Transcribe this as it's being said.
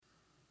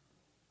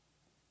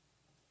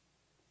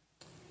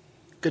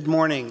Good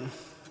morning.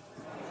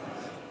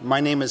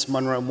 My name is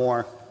Monroe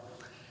Moore,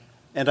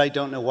 and I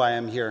don't know why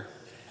I'm here.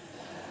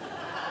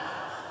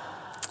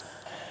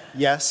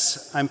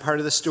 Yes, I'm part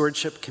of the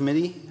stewardship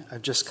committee.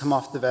 I've just come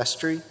off the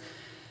vestry.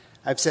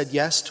 I've said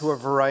yes to a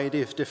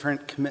variety of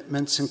different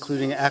commitments,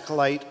 including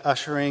acolyte,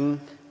 ushering,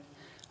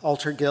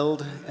 altar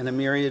guild, and a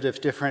myriad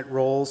of different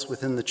roles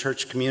within the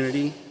church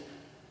community.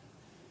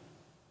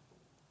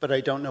 But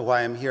I don't know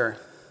why I'm here.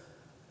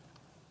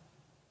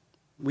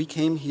 We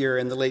came here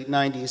in the late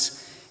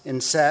 90s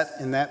and sat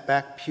in that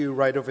back pew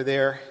right over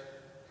there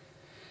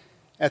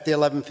at the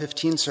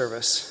 11:15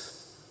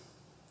 service.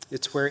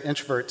 It's where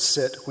introverts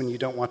sit when you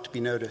don't want to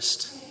be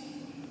noticed.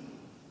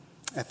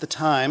 At the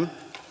time,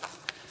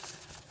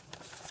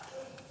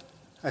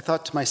 I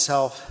thought to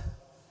myself,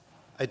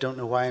 I don't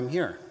know why I'm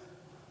here.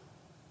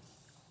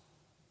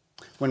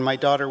 When my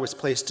daughter was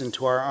placed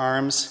into our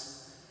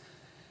arms,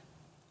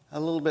 a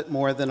little bit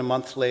more than a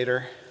month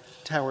later,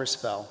 towers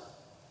fell.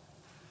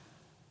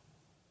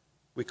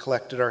 We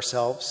collected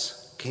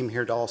ourselves, came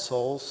here to All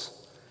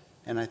Souls,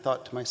 and I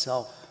thought to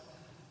myself,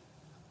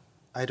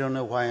 I don't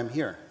know why I'm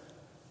here.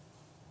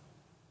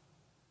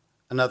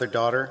 Another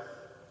daughter,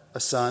 a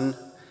son,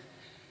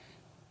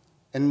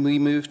 and we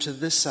moved to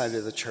this side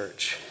of the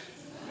church,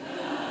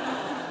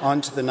 on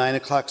to the 9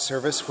 o'clock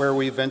service where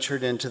we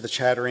ventured into the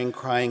chattering,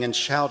 crying, and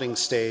shouting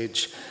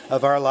stage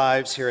of our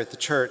lives here at the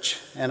church,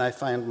 and I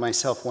find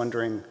myself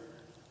wondering,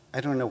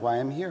 I don't know why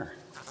I'm here.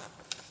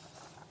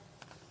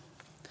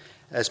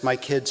 As my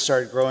kids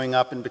started growing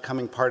up and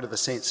becoming part of the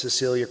St.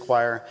 Cecilia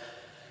choir,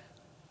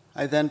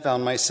 I then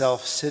found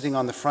myself sitting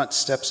on the front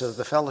steps of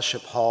the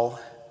fellowship hall,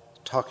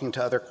 talking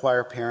to other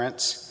choir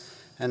parents,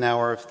 an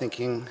hour of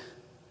thinking,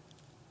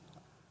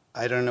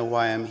 I don't know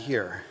why I'm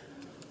here.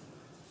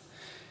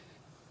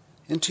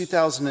 In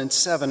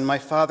 2007, my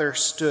father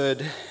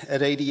stood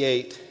at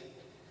 88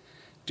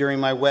 during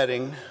my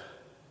wedding,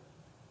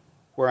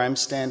 where I'm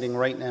standing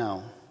right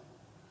now,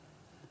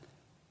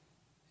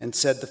 and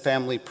said the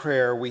family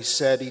prayer we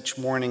said each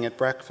morning at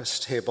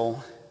breakfast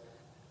table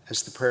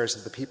as the prayers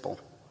of the people.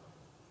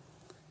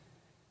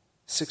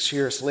 6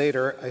 years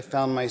later, I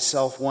found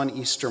myself one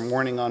Easter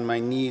morning on my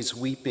knees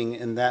weeping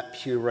in that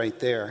pew right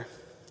there.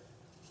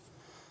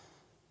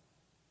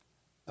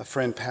 A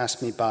friend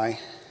passed me by,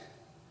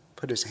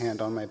 put his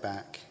hand on my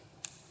back,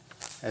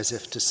 as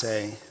if to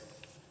say,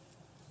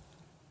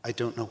 I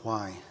don't know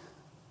why.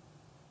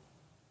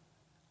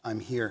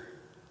 I'm here.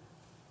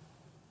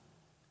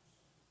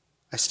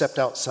 I stepped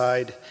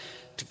outside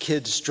to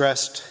kids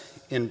dressed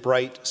in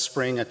bright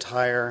spring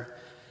attire.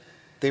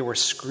 They were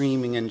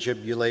screaming in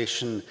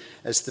jubilation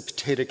as the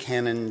potato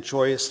cannon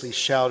joyously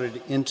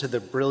shouted into the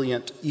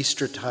brilliant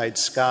Eastertide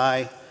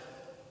sky.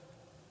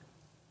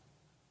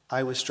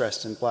 I was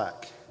dressed in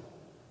black.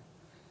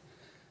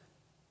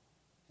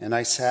 And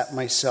I sat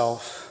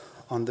myself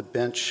on the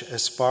bench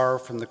as far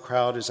from the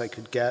crowd as I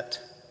could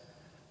get,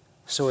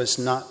 so as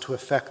not to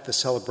affect the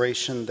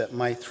celebration that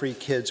my 3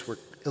 kids were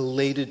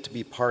elated to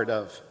be part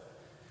of.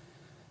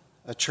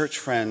 A church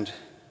friend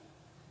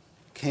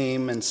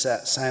came and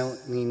sat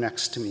silently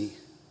next to me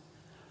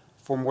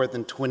for more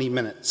than 20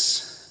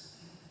 minutes,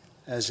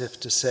 as if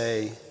to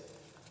say,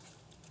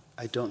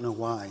 I don't know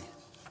why.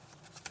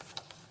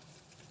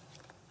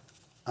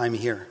 I'm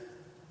here.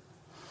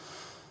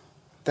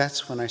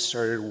 That's when I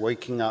started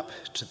waking up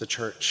to the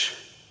church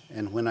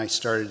and when I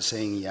started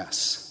saying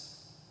yes.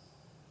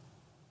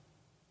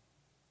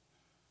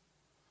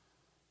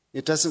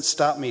 It doesn't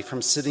stop me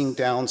from sitting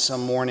down some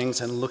mornings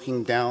and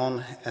looking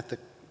down at the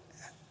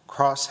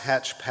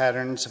cross-hatch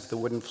patterns of the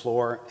wooden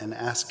floor and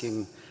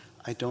asking,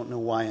 I don't know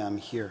why I'm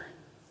here.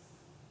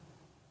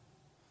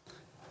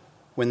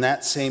 When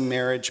that same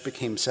marriage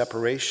became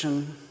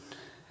separation,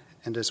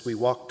 and as we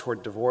walked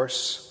toward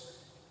divorce,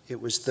 it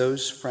was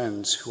those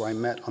friends who I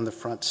met on the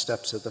front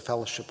steps of the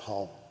fellowship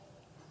hall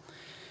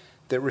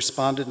that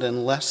responded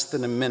in less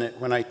than a minute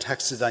when I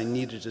texted I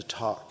needed to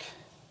talk.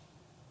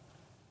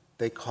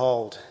 They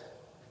called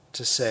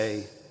to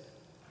say,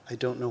 I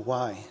don't know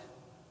why.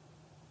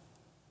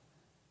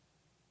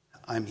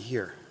 I'm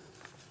here.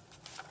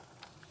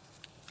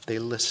 They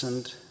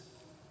listened,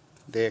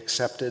 they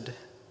accepted,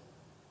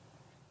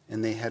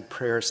 and they had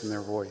prayers in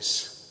their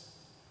voice.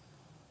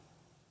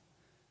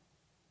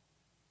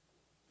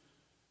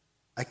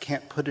 I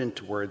can't put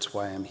into words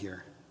why I'm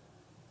here.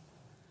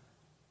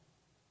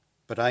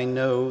 But I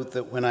know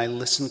that when I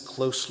listen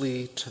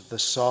closely to the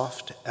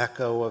soft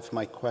echo of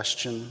my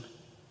question,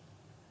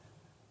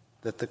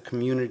 that the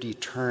community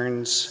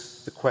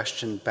turns the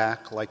question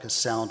back like a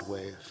sound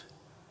wave.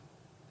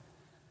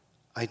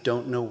 I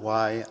don't know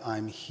why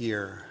I'm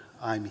here.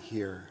 I'm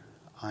here.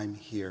 I'm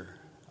here.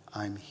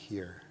 I'm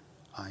here.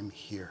 I'm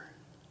here.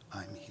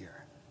 I'm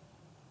here.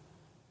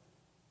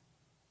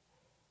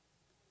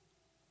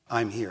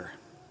 I'm here.